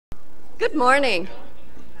Good morning.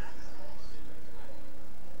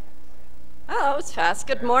 Oh, that was fast.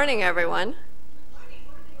 Good morning, everyone.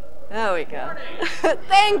 There we go.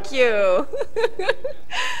 Thank you.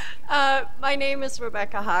 My name is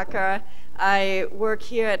Rebecca Hacker. I work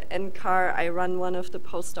here at NCAR. I run one of the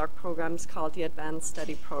postdoc programs called the Advanced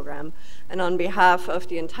Study Program. And on behalf of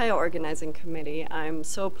the entire organizing committee, I'm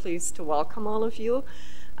so pleased to welcome all of you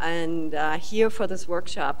and here for this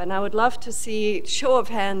workshop. And I would love to see show of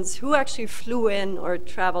hands who actually flew in or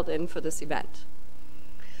traveled in for this event.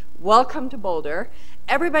 Welcome to Boulder.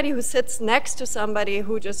 Everybody who sits next to somebody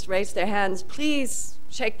who just raised their hands, please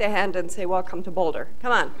shake their hand and say, welcome to Boulder.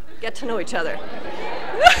 Come on, get to know each other.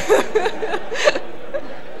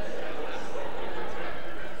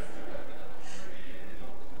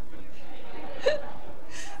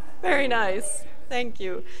 Very nice. Thank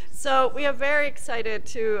you. So we are very excited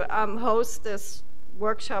to host this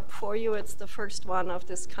workshop for you. It's the first one of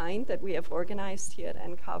this kind that we have organized here at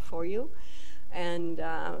NCAR for you. And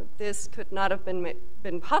this could not have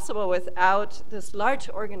been possible without this large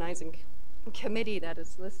organizing committee that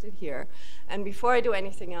is listed here. And before I do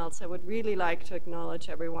anything else, I would really like to acknowledge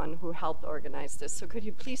everyone who helped organize this. So could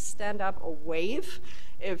you please stand up or wave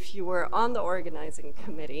if you were on the organizing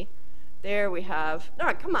committee? There we have,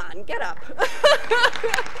 no, come on, get up.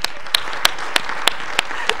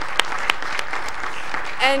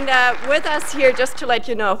 And with us here, just to let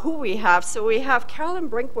you know who we have, so we have Carolyn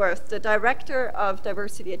Brinkworth, the Director of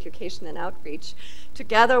Diversity Education and Outreach,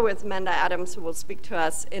 together with Manda Adams, who will speak to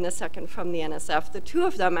us in a second from the NSF. The two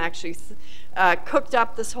of them actually cooked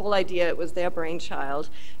up this whole idea. It was their brainchild,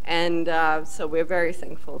 and so we're very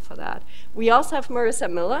thankful for that. We also have Marissa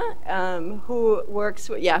Miller, who works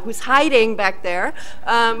with, who's hiding back there,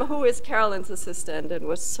 who is Carolyn's assistant and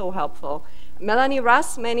was so helpful. Melanie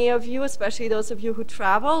Russ, many of you, especially those of you who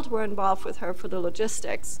traveled, were involved with her for the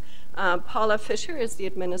logistics. Paula Fisher is the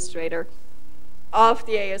administrator of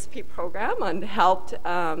the ASP program and helped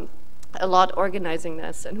a lot organizing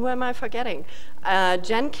this. And who am I forgetting?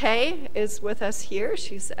 Jen Kay is with us here.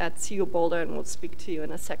 She's at CU Boulder and will speak to you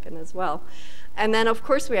in a second as well. And then, of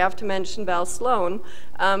course, we have to mention Val Sloan,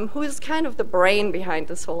 who is kind of the brain behind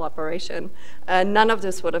this whole operation. None of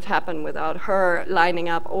this would have happened without her lining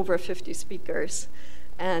up over 50 speakers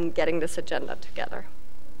and getting this agenda together.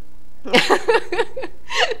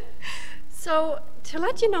 So to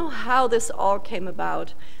let you know how this all came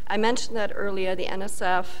about, I mentioned that earlier, the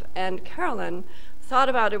NSF and Carolyn thought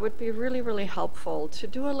about it would be really, really helpful to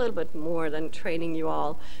do a little bit more than training you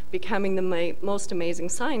all, becoming the most amazing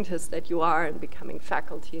scientists that you are and becoming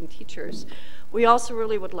faculty and teachers. We also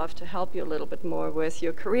really would love to help you a little bit more with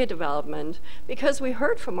your career development because we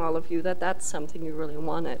heard from all of you that that's something you really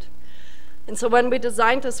wanted. And so when we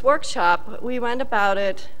designed this workshop, we went about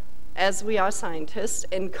it as we are scientists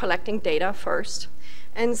in collecting data first.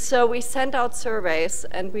 And so we sent out surveys,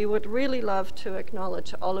 and we would really love to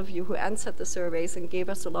acknowledge all of you who answered the surveys and gave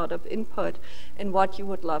us a lot of input in what you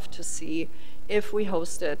would love to see if we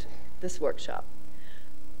hosted this workshop.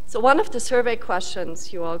 So one of the survey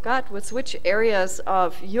questions you all got was which areas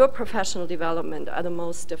of your professional development are the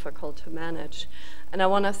most difficult to manage? And I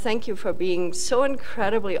want to thank you for being so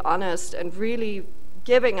incredibly honest and really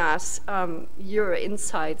giving us your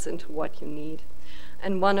insights into what you need.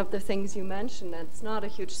 And one of the things you mentioned, and it's not a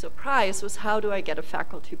huge surprise, was how do I get a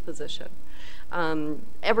faculty position?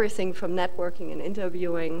 Everything from networking and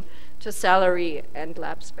interviewing to salary and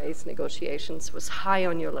lab space negotiations was high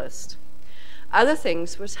on your list. Other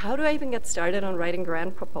things was how do I even get started on writing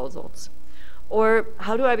grant proposals? Or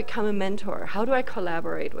how do I become a mentor? How do I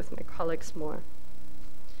collaborate with my colleagues more?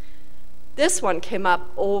 This one came up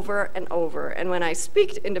over and over, and when I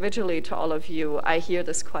speak individually to all of you, I hear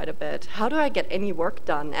this quite a bit. How do I get any work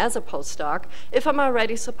done as a postdoc if I'm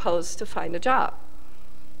already supposed to find a job,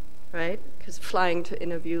 right? Because flying to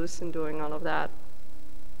interviews and doing all of that.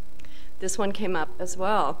 This one came up as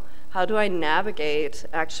well. How do I navigate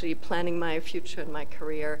actually planning my future and my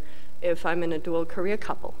career if I'm in a dual career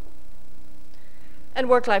couple? And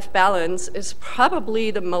work-life balance is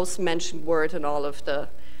probably the most mentioned word in all of the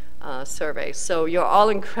surveys. So you're all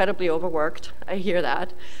incredibly overworked, I hear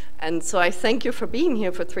that. And so I thank you for being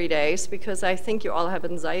here for 3 days because I think you all have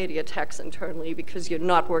anxiety attacks internally because you're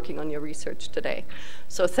not working on your research today.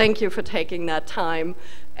 So thank you for taking that time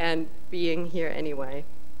and being here anyway.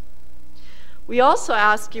 We also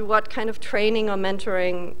ask you what kind of training or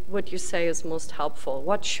mentoring would you say is most helpful?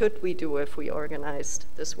 What should we do if we organized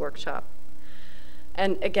this workshop?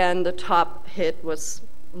 And again, the top hit was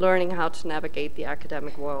learning how to navigate the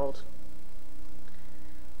academic world.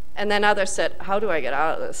 And then others said, how do I get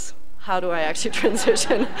out of this? how do I actually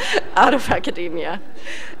transition out of academia?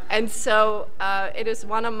 And so it is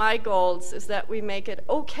one of my goals is that we make it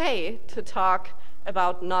okay to talk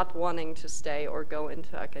about not wanting to stay or go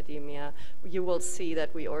into academia. You will see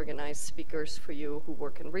that we organize speakers for you who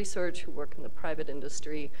work in research, who work in the private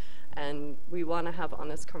industry, and we want to have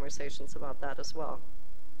honest conversations about that as well.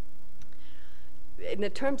 In the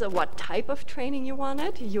terms of what type of training you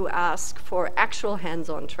wanted, you ask for actual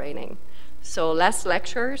hands-on training. So less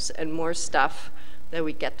lectures and more stuff that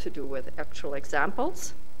we get to do with actual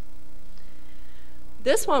examples.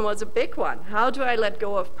 This one was a big one. How do I let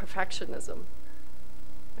go of perfectionism?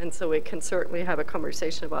 And so we can certainly have a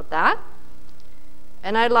conversation about that.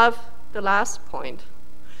 And I love the last point,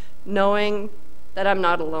 knowing that I'm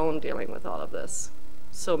not alone dealing with all of this.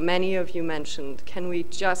 So many of you mentioned, can we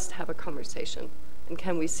just have a conversation? And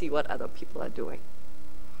can we see what other people are doing?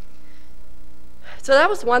 So that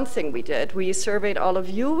was one thing we did. We surveyed all of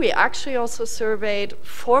you. We actually also surveyed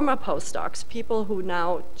former postdocs, people who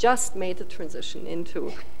now just made the transition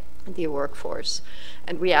into the workforce.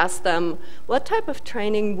 And we asked them, what type of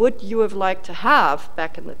training would you have liked to have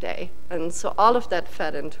back in the day? And so all of that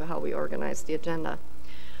fed into how we organized the agenda.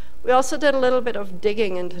 We also did a little bit of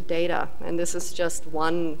digging into data, and this is just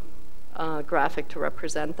one graphic to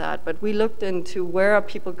represent that. But we looked into where are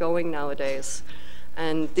people going nowadays.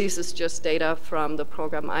 And this is just data from the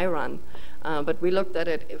program I run. But we looked at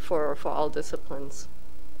it for all disciplines.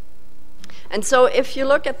 And so if you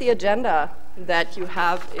look at the agenda that you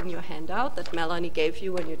have in your handout that Melanie gave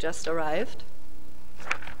you when you just arrived,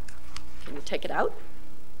 can you take it out?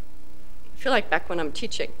 I feel like back when I'm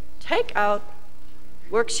teaching. Take out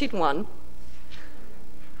worksheet 1.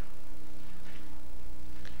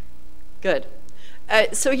 Good.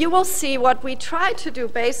 So you will see what we try to do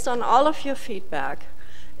based on all of your feedback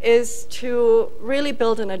is to really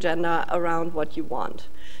build an agenda around what you want.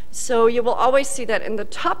 So you will always see that in the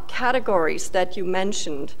top categories that you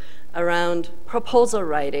mentioned around proposal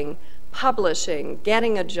writing, publishing,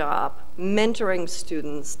 getting a job, mentoring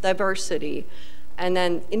students, diversity, and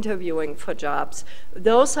then interviewing for jobs,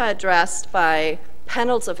 those are addressed by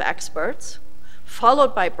panels of experts,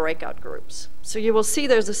 followed by breakout groups. So you will see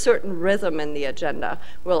there's a certain rhythm in the agenda.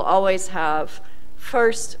 We'll always have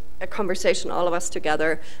first a conversation, all of us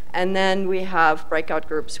together, and then we have breakout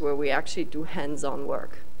groups where we actually do hands-on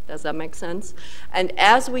work. Does that make sense? And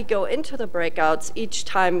as we go into the breakouts, each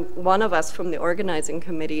time one of us from the organizing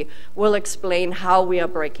committee will explain how we are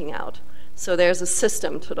breaking out. So there's a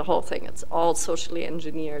system to the whole thing. It's all socially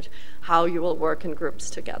engineered, how you will work in groups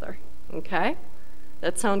together. Okay?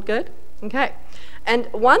 That sound good? Okay. And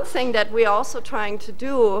one thing that we're also trying to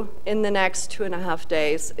do in the next 2.5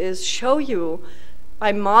 days is show you,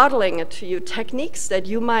 by modeling it to you, techniques that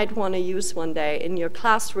you might want to use one day in your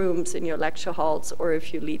classrooms, in your lecture halls, or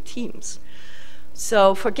if you lead teams.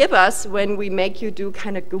 So forgive us when we make you do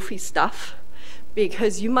kind of goofy stuff,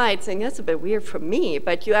 because you might think that's a bit weird for me,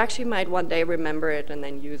 but you actually might one day remember it and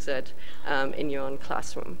then use it in your own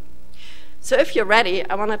classroom. So if you're ready,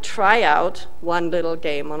 I want to try out one little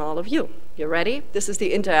game on all of you. You ready? This is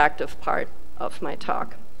the interactive part of my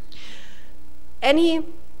talk. Any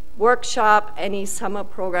workshop, any summer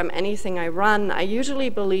program, anything I run, I usually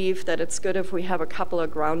believe that it's good if we have a couple of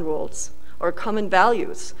ground rules or common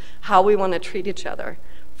values, how we want to treat each other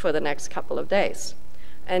for the next couple of days.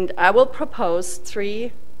 And I will propose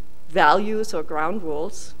 3 values or ground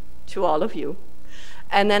rules to all of you.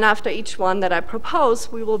 And then after each one that I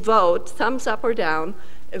propose, we will vote thumbs up or down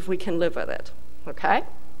if we can live with it, okay?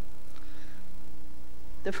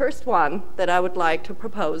 The first one that I would like to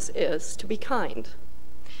propose is to be kind.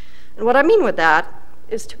 And what I mean with that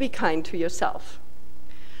is to be kind to yourself.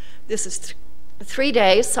 This is 3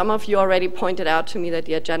 days. Some of you already pointed out to me that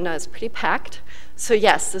the agenda is pretty packed. So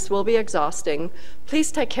yes, this will be exhausting.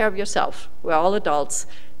 Please take care of yourself. We're all adults.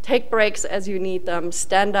 Take breaks as you need them.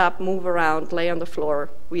 Stand up, move around, lay on the floor.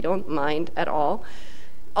 We don't mind at all.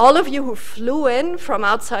 All of you who flew in from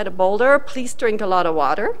outside of Boulder, please drink a lot of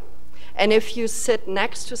water. And if you sit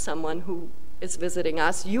next to someone who is visiting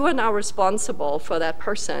us, you are now responsible for that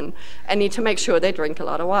person and need to make sure they drink a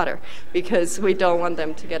lot of water because we don't want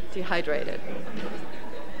them to get dehydrated.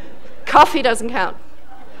 Coffee doesn't count.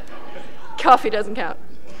 Coffee doesn't count.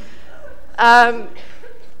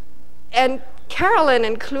 And Carolyn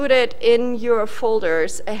included in your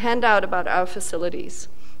folders a handout about our facilities.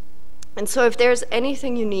 And so if there's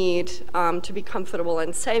anything you need to be comfortable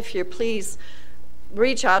and safe here, please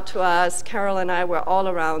reach out to us. Carol and I were all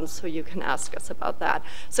around, so you can ask us about that.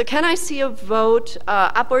 So can I see a vote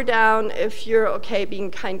up or down if you're okay being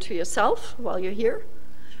kind to yourself while you're here?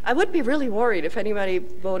 I would be really worried if anybody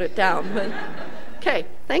voted down, but Okay,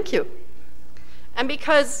 thank you. And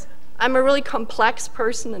because I'm a really complex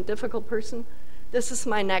person and difficult person, this is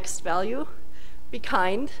my next value. Be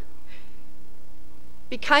kind.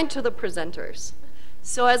 Be kind to the presenters.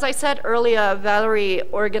 So as I said earlier, Valerie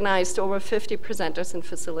organized over 50 presenters and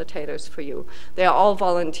facilitators for you. They are all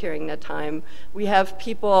volunteering their time. We have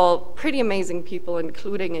people, pretty amazing people,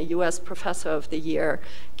 including a US Professor of the Year,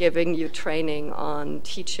 giving you training on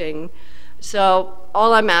teaching. So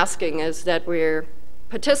all I'm asking is that we're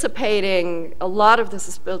participating. A lot of this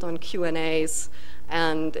is built on Q&As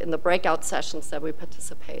and in the breakout sessions that we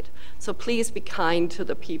participate. So please be kind to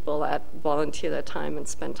the people that volunteer their time and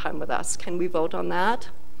spend time with us. Can we vote on that?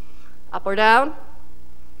 Up or down?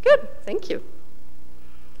 Good, thank you.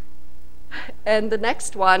 And the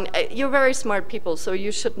next one, you're very smart people, so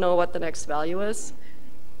you should know what the next value is.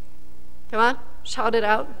 Come on, shout it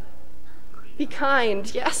out. Be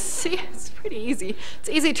kind, yes, see, it's pretty easy. It's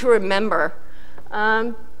easy to remember.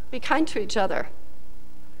 Be kind to each other.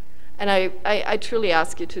 And I truly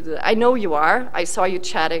ask you to do that. I know you are. I saw you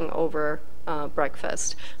chatting over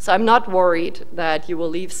breakfast. So I'm not worried that you will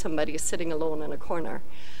leave somebody sitting alone in a corner.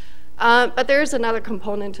 But there's another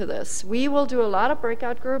component to this. We will do a lot of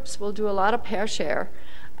breakout groups. We'll do a lot of pair share.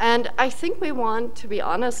 And I think we want to be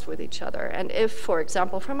honest with each other. And if, for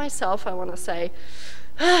example, for myself, I want to say,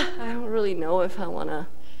 I don't really know if I want to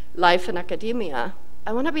life in academia,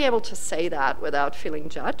 I want to be able to say that without feeling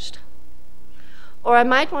judged. Or I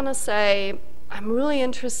might want to say, I'm really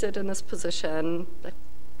interested in this position that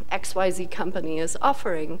XYZ company is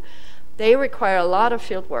offering. They require a lot of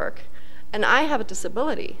field work, and I have a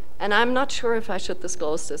disability, and I'm not sure if I should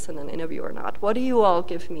disclose this in an interview or not. What do you all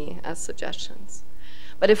give me as suggestions?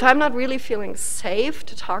 But if I'm not really feeling safe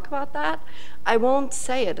to talk about that, I won't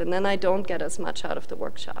say it, and then I don't get as much out of the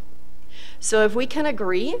workshop. So if we can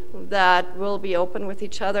agree that we'll be open with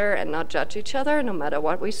each other and not judge each other, no matter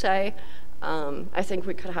what we say, I think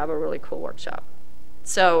we could have a really cool workshop.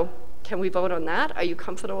 So can we vote on that? Are you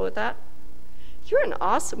comfortable with that? You're an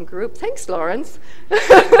awesome group. Thanks, Lawrence.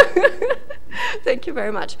 Thank you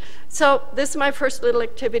very much. So this is my first little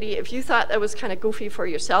activity. If you thought that was kind of goofy for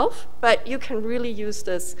yourself, but you can really use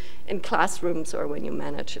this in classrooms or when you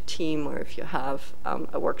manage a team or if you have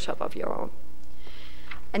a workshop of your own.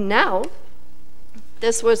 And now,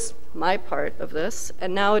 this was my part of this,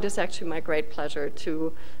 and now it is actually my great pleasure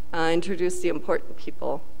to introduce the important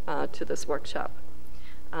people to this workshop.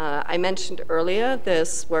 I mentioned earlier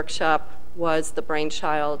this workshop was the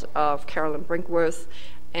brainchild of Carolyn Brinkworth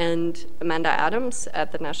and Amanda Adams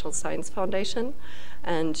at the National Science Foundation,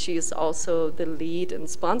 and she is also the lead in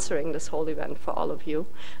sponsoring this whole event for all of you.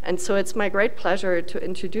 And so it's my great pleasure to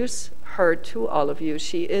introduce her to all of you.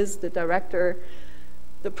 She is the director,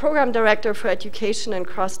 the program director for education and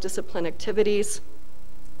cross-discipline activities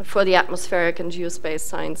for the Atmospheric and Geospace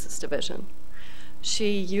Sciences Division.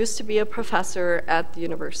 She used to be a professor at the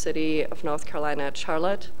University of North Carolina at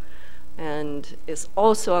Charlotte and is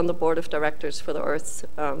also on the board of directors for the Earth's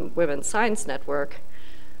Women's Science Network.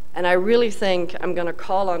 And I really think I'm going to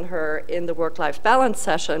call on her in the work-life balance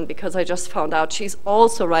session because I just found out she's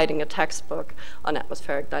also writing a textbook on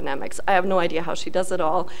atmospheric dynamics. I have no idea how she does it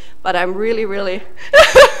all, but I'm really, really,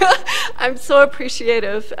 I'm so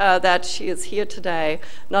appreciative that she is here today,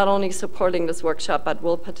 not only supporting this workshop, but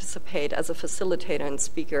will participate as a facilitator and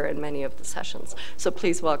speaker in many of the sessions. So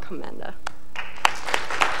please welcome Amanda.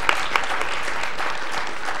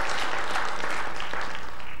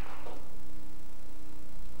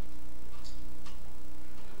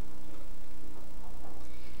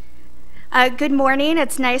 Good morning.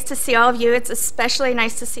 It's nice to see all of you. It's especially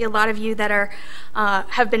nice to see a lot of you that are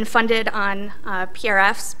have been funded on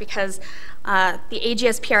PRFs because the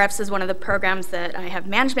AGS PRFs is one of the programs that I have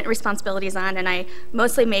management responsibilities on, and I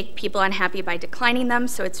mostly make people unhappy by declining them.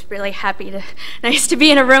 So it's really nice to be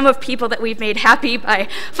in a room of people that we've made happy by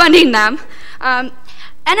funding them.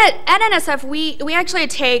 And at NSF, we actually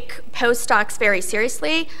take postdocs very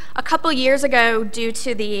seriously. A couple years ago, due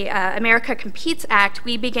to the America Competes Act,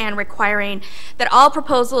 we began requiring that all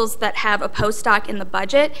proposals that have a postdoc in the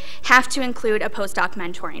budget have to include a postdoc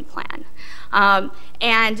mentoring plan.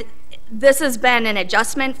 And this has been an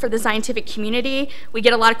adjustment for the scientific community. We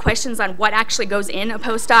get a lot of questions on what actually goes in a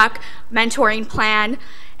postdoc mentoring plan.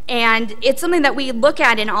 And it's something that we look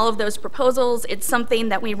at in all of those proposals. It's something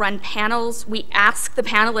that we run panels. We ask the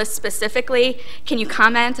panelists specifically, can you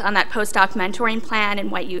comment on that postdoc mentoring plan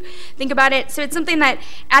and what you think about it? So it's something that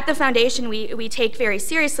at the foundation we take very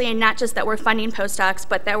seriously, and not just that we're funding postdocs,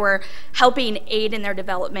 but that we're helping aid in their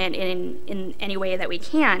development in any way that we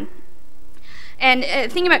can. And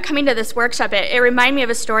thinking about coming to this workshop, it reminded me of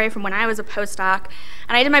a story from when I was a postdoc.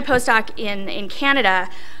 And I did my postdoc in Canada.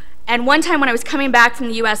 And one time when I was coming back from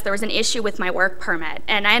the US, there was an issue with my work permit.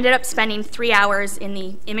 And I ended up spending 3 hours in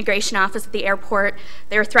the immigration office at the airport.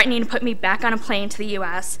 They were threatening to put me back on a plane to the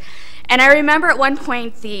US. And I remember at one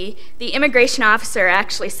point, the immigration officer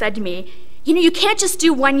actually said to me, you know, you can't just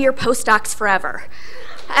do 1-year postdocs forever.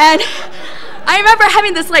 And I remember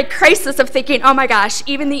having this like crisis of thinking, oh my gosh,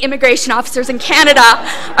 even the immigration officers in Canada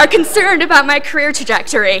are concerned about my career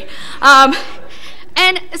trajectory.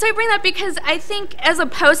 And so I bring that because I think as a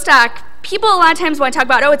postdoc, people a lot of times want to talk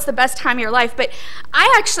about, oh, it's the best time of your life, but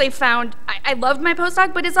I actually found, I loved my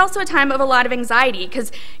postdoc, but it's also a time of a lot of anxiety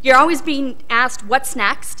because you're always being asked what's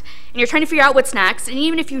next, and you're trying to figure out what's next, and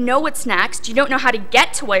even if you know what's next, you don't know how to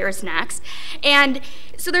get to where's next. And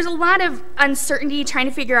so there's a lot of uncertainty trying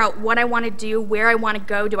to figure out what I want to do, where I want to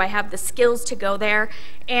go, do I have the skills to go there?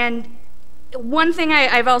 And one thing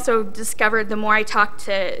I've also discovered the more I talk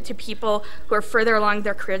to people who are further along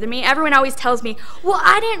their career than me, everyone always tells me, well,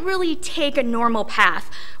 I didn't really take a normal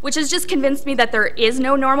path, which has just convinced me that there is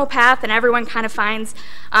no normal path and everyone kind of finds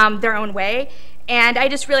their own way. And I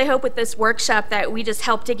just really hope with this workshop that we just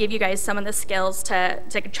help to give you guys some of the skills to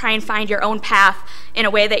try and find your own path in a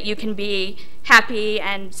way that you can be happy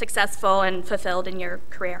and successful and fulfilled in your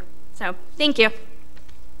career. So, thank you.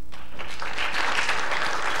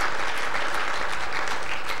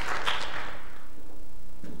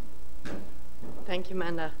 Thank you,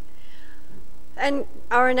 Amanda. And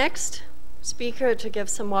our next speaker to give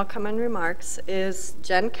some welcome and remarks is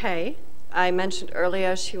Jen Kay. I mentioned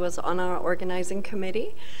earlier she was on our organizing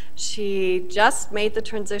committee. She just made the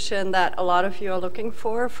transition that a lot of you are looking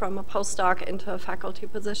for from a postdoc into a faculty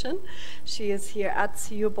position. She is here at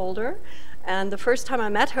CU Boulder. And the first time I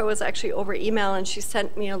met her was actually over email, and she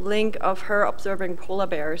sent me a link of her observing polar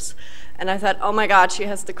bears. And I thought, oh my God, she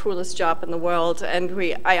has the coolest job in the world, and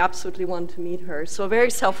I absolutely want to meet her. So very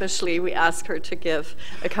selfishly, we asked her to give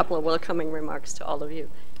a couple of welcoming remarks to all of you.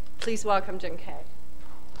 Please welcome Jen Kay.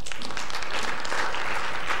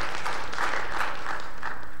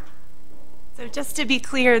 So just to be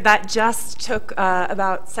clear, that just took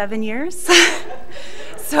about 7 years.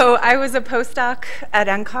 So I was a postdoc at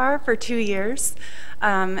NCAR for 2 years,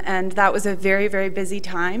 and that was a very, very busy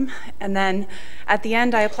time. And then at the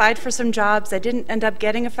end, I applied for some jobs. I didn't end up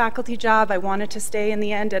getting a faculty job. I wanted to stay in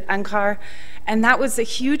the end at NCAR, and that was a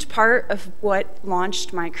huge part of what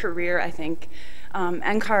launched my career, I think.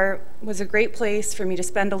 NCAR was a great place for me to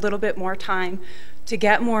spend a little bit more time to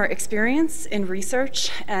get more experience in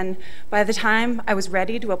research, and by the time I was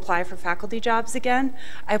ready to apply for faculty jobs again,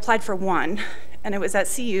 I applied for one, and it was at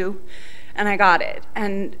CU, and I got it.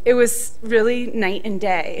 And it was really night and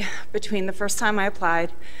day between the first time I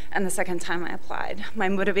applied and the second time I applied. My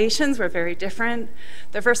motivations were very different.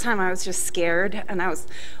 The first time I was just scared, and I was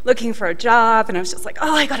looking for a job, and I was just like,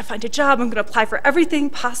 oh, I gotta find a job, I'm gonna apply for everything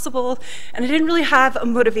possible. And I didn't really have a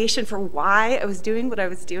motivation for why I was doing what I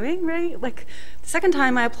was doing, right? Like, the second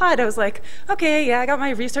time I applied, I was like, okay, yeah, I got my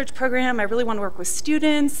research program, I really wanna work with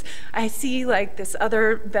students, I see like this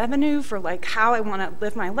other avenue for like how I wanna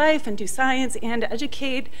live my life and do science and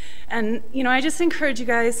educate. And I just encourage you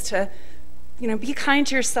guys to be kind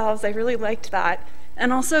to yourselves. I really liked that.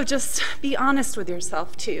 And also just be honest with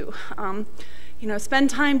yourself too. Spend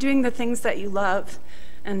time doing the things that you love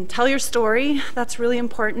and tell your story. That's really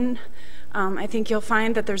important. I think you'll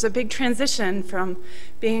find that there's a big transition from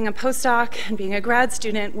being a postdoc and being a grad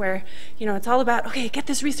student where, it's all about, okay, get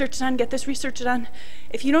this research done, get this research done.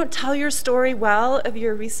 If you don't tell your story well of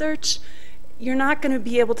your research, you're not going to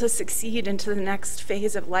be able to succeed into the next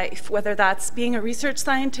phase of life, whether that's being a research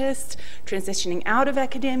scientist, transitioning out of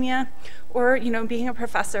academia, or being a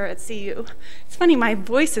professor at CU. It's funny, my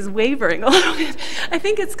voice is wavering a little bit. I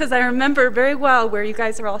think it's because I remember very well where you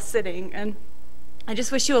guys are all sitting, and I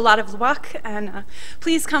just wish you a lot of luck, and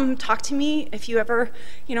please come talk to me if you ever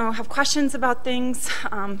have questions about things.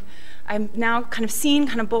 I'm now kind of seeing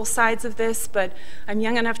both sides of this, but I'm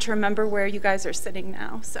young enough to remember where you guys are sitting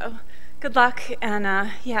now, so good luck,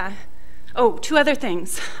 and yeah. Oh, 2 other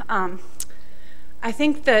things. I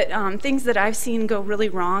think that things that I've seen go really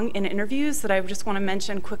wrong in interviews that I just want to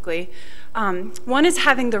mention quickly. One is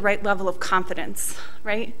having the right level of confidence,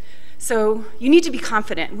 right? So you need to be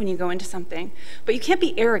confident when you go into something, but you can't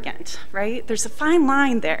be arrogant, right? There's a fine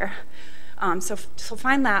line there. So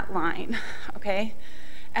find that line, okay?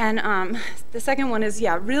 And the second one is,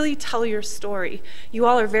 really tell your story. You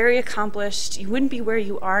all are very accomplished. You wouldn't be where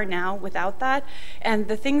you are now without that. And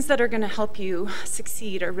the things that are going to help you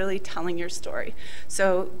succeed are really telling your story.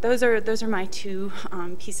 So those are my 2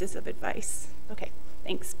 pieces of advice. Okay, thanks.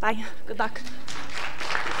 Thanks. Bye. Good luck.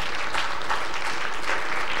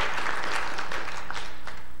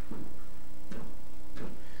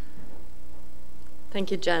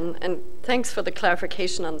 Thank you, Jen, and thanks for the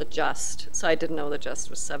clarification on the just. So I didn't know the just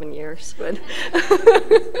was 7 years, but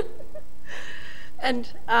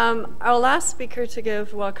and our last speaker to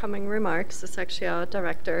give welcoming remarks is actually our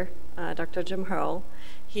director, Dr. Jim Hurl.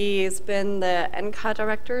 He's been the NCAR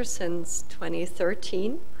director since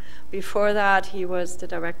 2013. Before that, he was the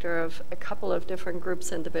director of a couple of different groups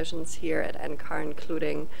and divisions here at NCAR,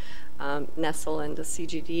 including Nestle and the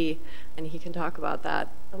CGD, and he can talk about that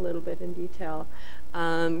a little bit in detail.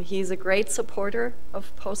 He's a great supporter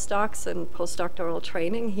of postdocs and postdoctoral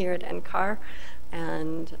training here at NCAR,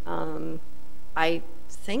 and I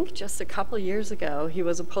think just a couple years ago he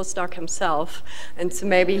was a postdoc himself, and so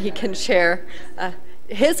maybe he can share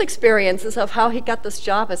his experiences of how he got this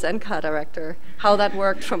job as NCAR director, how that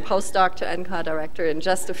worked from postdoc to NCAR director in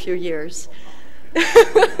just a few years.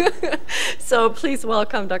 So please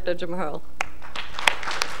welcome Dr. Jim Hurl.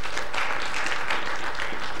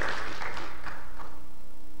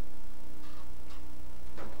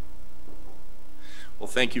 Well,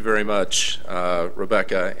 thank you very much,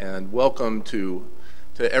 Rebecca, and welcome to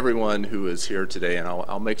everyone who is here today. And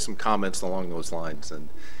I'll make some comments along those lines.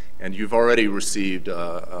 And you've already received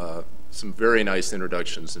some very nice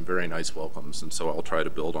introductions and very nice welcomes, and so I'll try to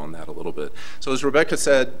build on that a little bit. So as Rebecca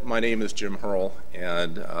said, my name is Jim Hurl,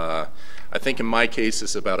 and I think in my case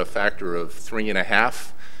it's about a factor of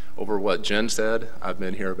 3.5 over what Jen said. I've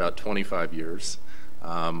been here about 25 years.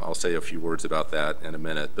 I'll say a few words about that in a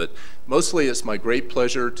minute, but mostly it's my great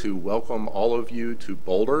pleasure to welcome all of you to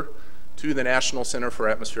Boulder, to the National Center for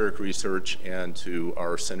Atmospheric Research, and to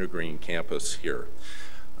our Center Green campus here.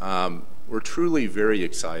 We're truly very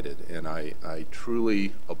excited, and I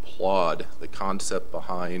truly applaud the concept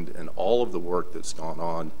behind and all of the work that's gone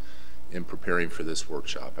on in preparing for this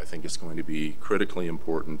workshop. I think it's going to be critically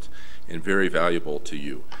important and very valuable to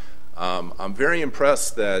you. I'm very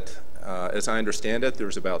impressed that, as I understand it,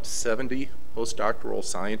 there's about 70 postdoctoral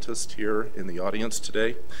scientists here in the audience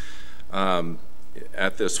today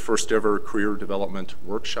at this first ever career development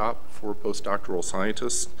workshop for postdoctoral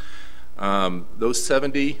scientists. Those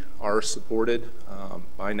 70 are supported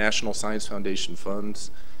by National Science Foundation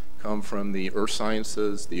funds, come from the Earth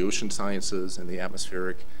Sciences, the Ocean Sciences, and the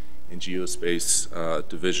Atmospheric and Geospace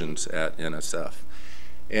divisions at NSF.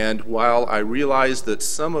 And while I realize that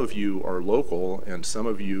some of you are local and some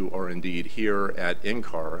of you are indeed here at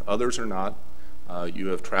NCAR, others are not. You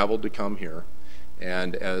have traveled to come here.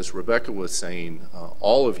 And as Rebecca was saying,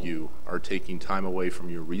 all of you are taking time away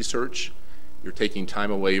from your research. You're taking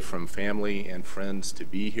time away from family and friends to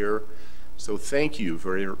be here. So thank you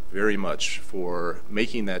very, very much for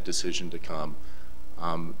making that decision to come.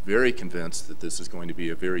 I'm very convinced that this is going to be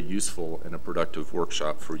a very useful and a productive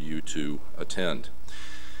workshop for you to attend.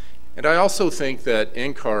 And I also think that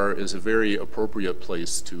NCAR is a very appropriate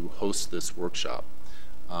place to host this workshop.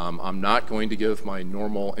 I'm not going to give my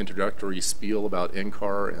normal introductory spiel about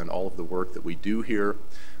NCAR and all of the work that we do here.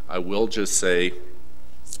 I will just say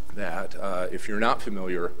that if you're not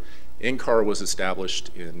familiar, NCAR was established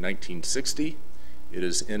in 1960. It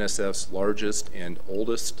is NSF's largest and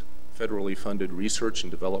oldest federally funded research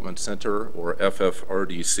and development center, or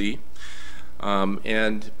FFRDC.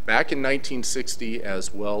 And back in 1960,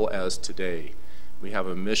 as well as today, we have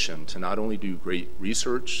a mission to not only do great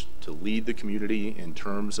research, to lead the community in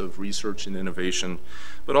terms of research and innovation,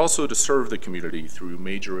 but also to serve the community through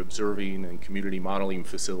major observing and community modeling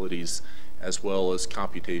facilities, as well as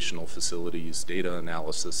computational facilities, data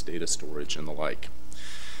analysis, data storage, and the like.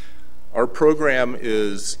 Our program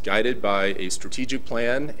is guided by a strategic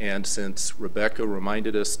plan, and since Rebecca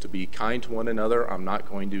reminded us to be kind to one another, I'm not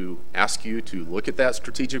going to ask you to look at that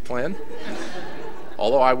strategic plan.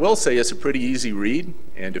 Although I will say it's a pretty easy read,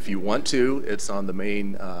 and if you want to, it's on the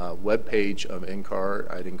main webpage of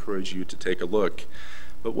NCAR. I'd encourage you to take a look.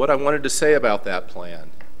 But what I wanted to say about that plan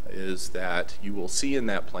is that you will see in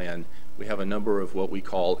that plan we have a number of what we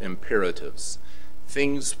call imperatives,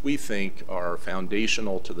 things we think are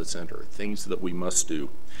foundational to the center, things that we must do.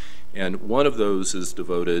 And one of those is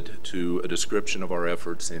devoted to a description of our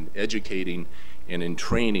efforts in educating and in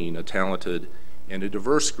training a talented and a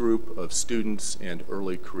diverse group of students and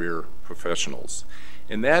early career professionals.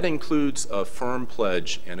 And that includes a firm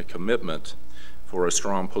pledge and a commitment for a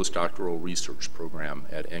strong postdoctoral research program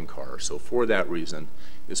at NCAR. So for that reason,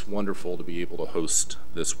 it's wonderful to be able to host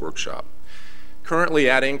this workshop. Currently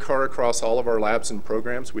at NCAR, across all of our labs and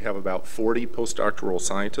programs, we have about 40 postdoctoral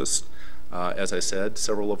scientists. as I said,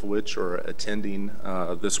 several of which are attending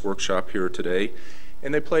this workshop here today,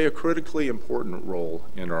 and they play a critically important role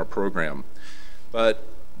in our program. But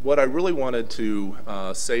what I really wanted to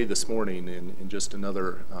say this morning in just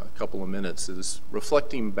another couple of minutes is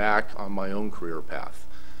reflecting back on my own career path.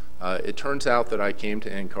 It turns out that I came to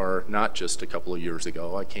NCAR not just a couple of years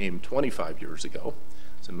ago, I came 25 years ago.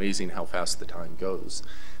 It's amazing how fast the time goes.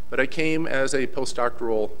 But I came as a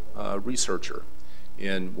postdoctoral researcher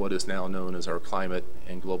in what is now known as our Climate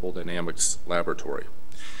and Global Dynamics Laboratory.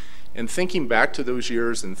 And thinking back to those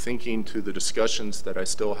years and thinking to the discussions that I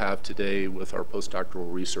still have today with our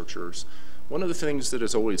postdoctoral researchers, one of the things that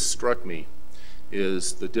has always struck me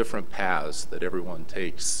is the different paths that everyone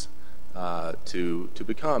takes to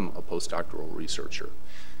become a postdoctoral researcher.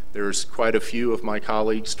 There's quite a few of my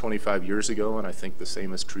colleagues 25 years ago, and I think the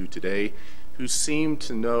same is true today, who seemed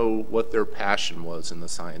to know what their passion was in the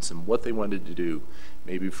science and what they wanted to do,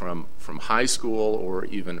 maybe from high school or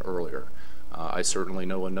even earlier. I certainly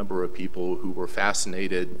know a number of people who were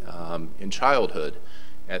fascinated in childhood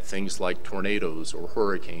at things like tornadoes or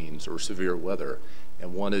hurricanes or severe weather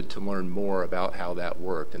and wanted to learn more about how that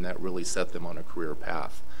worked, and that really set them on a career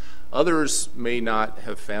path. Others may not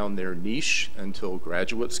have found their niche until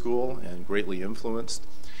graduate school and greatly influenced.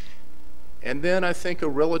 And then I think a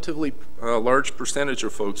relatively large percentage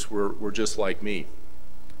of folks were just like me,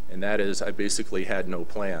 and that is I basically had no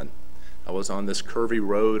plan. I was on this curvy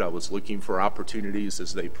road. I was looking for opportunities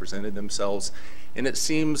as they presented themselves, and it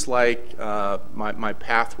seems like my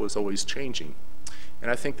path was always changing. And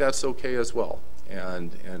I think that's okay as well.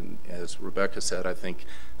 And as Rebecca said, I think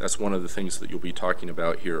that's one of the things that you'll be talking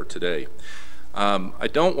about here today. I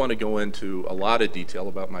don't want to go into a lot of detail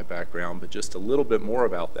about my background, but just a little bit more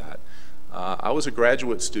about that. I was a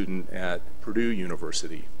graduate student at Purdue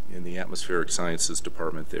University in the Atmospheric Sciences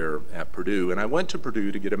department there at Purdue, and I went to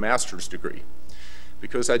Purdue to get a master's degree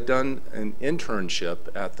because I'd done an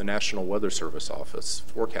internship at the National Weather Service office,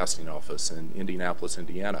 forecasting office in Indianapolis,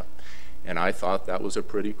 Indiana. And I thought that was a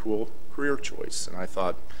pretty cool career choice. And I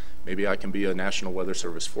thought maybe I can be a National Weather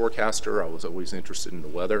Service forecaster. I was always interested in the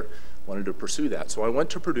weather, wanted to pursue that. So I went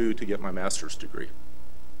to Purdue to get my master's degree.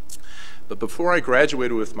 But before I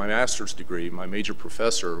graduated with my master's degree, my major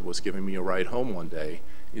professor was giving me a ride home one day.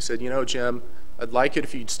 He said, "You know, Jim, I'd like it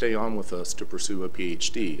if you'd stay on with us to pursue a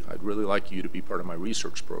PhD. I'd really like you to be part of my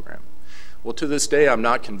research program." Well, to this day, I'm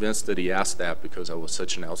not convinced that he asked that because I was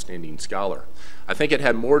such an outstanding scholar. I think it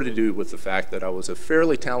had more to do with the fact that I was a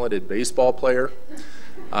fairly talented baseball player,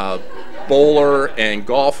 bowler, and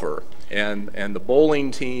golfer. And the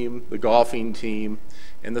bowling team, the golfing team,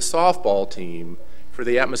 and the softball team for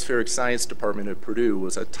the Atmospheric Science Department at Purdue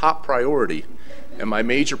was a top priority. And my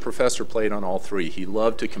major professor played on all three. He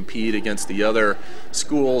loved to compete against the other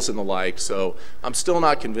schools and the like. So I'm still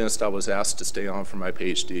not convinced I was asked to stay on for my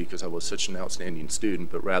PhD because I was such an outstanding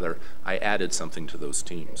student, but rather I added something to those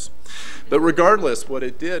teams. But regardless, what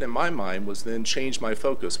it did in my mind was then change my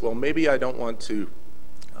focus. Well, maybe I don't want to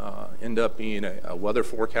end up being a weather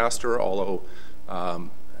forecaster, although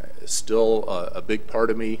still a big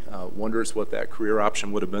part of me wonders what that career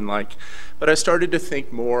option would have been like. But I started to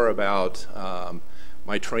think more about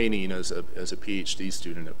my training as a PhD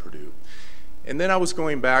student at Purdue. And then I was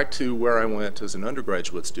going back to where I went as an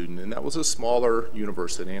undergraduate student, and that was a smaller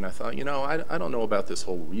university. And I thought, you know, I don't know about this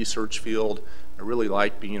whole research field. I really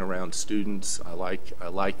like being around students. I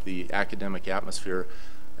like the academic atmosphere.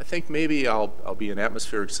 I think maybe I'll be an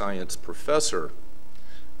atmospheric science professor,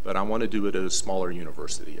 but I want to do it at a smaller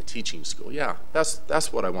university, a teaching school. Yeah,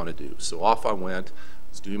 that's what I want to do. So off I went,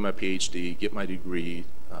 was doing my PhD, get my degree,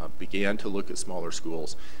 began to look at smaller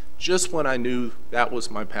schools. Just when I knew that was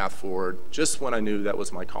my path forward, just when I knew that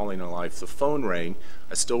was my calling in life, the phone rang.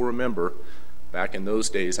 I still remember, back in those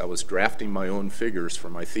days, I was drafting my own figures for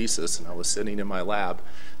my thesis, and I was sitting in my lab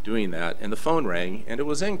doing that, and the phone rang, and it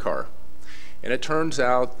was NCAR. And it turns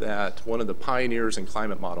out that one of the pioneers in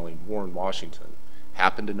climate modeling, Warren Washington,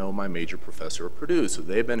 happened to know my major professor at Purdue, so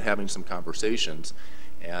they've been having some conversations,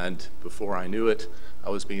 and before I knew it,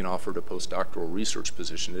 I was being offered a postdoctoral research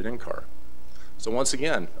position at NCAR. So once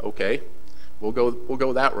again, okay, we'll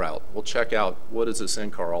go that route. We'll check out what is this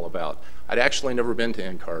NCAR all about. I'd actually never been to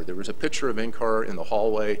NCAR. There was a picture of NCAR in the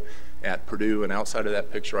hallway at Purdue, and outside of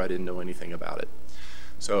that picture, I didn't know anything about it.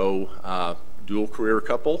 So dual career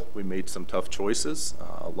couple, we made some tough choices,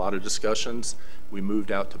 a lot of discussions. We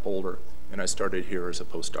moved out to Boulder, and I started here as a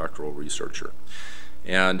postdoctoral researcher.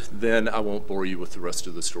 And then I won't bore you with the rest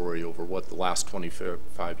of the story over what the last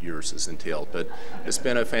 25 years has entailed, but it's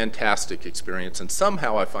been a fantastic experience, and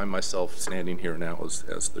somehow I find myself standing here now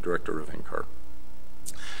as the director of NCAR.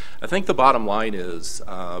 I think the bottom line is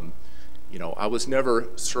you know, I was never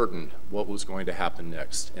certain what was going to happen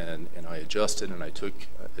next, and I adjusted and I took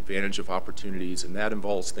advantage of opportunities, and that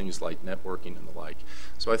involves things like networking and the like.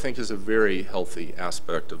 So I think is a very healthy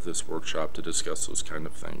aspect of this workshop to discuss those kind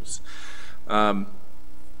of things.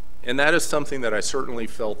 And that is something that I certainly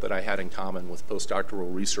felt that I had in common with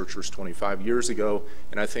postdoctoral researchers 25 years ago,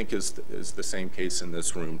 and I think is the same case in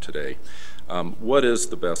this room today. What is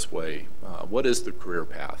the best way? What is the career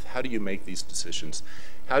path? How do you make these decisions?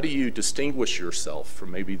 How do you distinguish yourself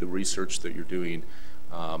from maybe the research that you're doing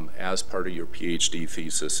as part of your PhD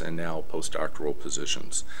thesis and now postdoctoral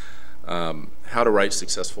positions? How to write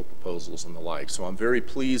successful proposals and the like. So I'm very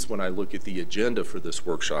pleased when I look at the agenda for this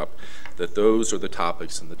workshop that those are the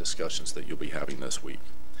topics and the discussions that you'll be having this week.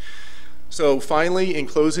 So finally, in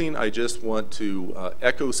closing, I just want to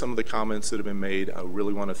echo some of the comments that have been made. I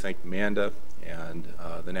really want to thank Amanda and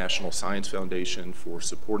the National Science Foundation for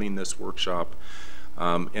supporting this workshop.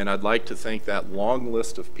 And I'd like to thank that long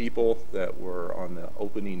list of people that were on the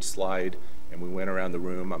opening slide, and we went around the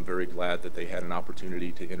room. I'm very glad that they had an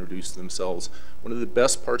opportunity to introduce themselves. One of the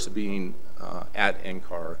best parts of being at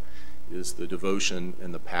NCAR is the devotion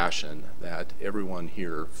and the passion that everyone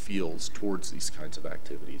here feels towards these kinds of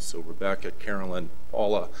activities. So Rebecca, Carolyn,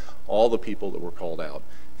 Paula, all the people that were called out,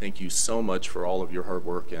 thank you so much for all of your hard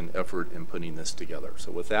work and effort in putting this together.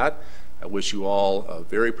 So with that, I wish you all a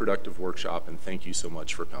very productive workshop, and thank you so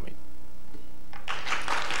much for coming.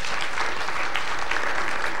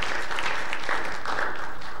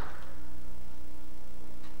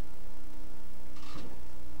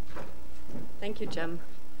 Thank you, Jim.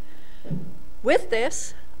 With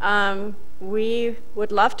this, we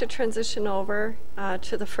would love to transition over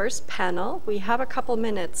to the first panel. We have a couple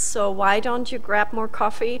minutes, so why don't you grab more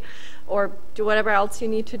coffee or do whatever else you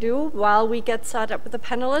need to do while we get set up with the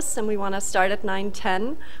panelists, and we want to start at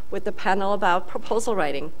 9:10 with the panel about proposal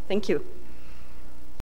writing. Thank you.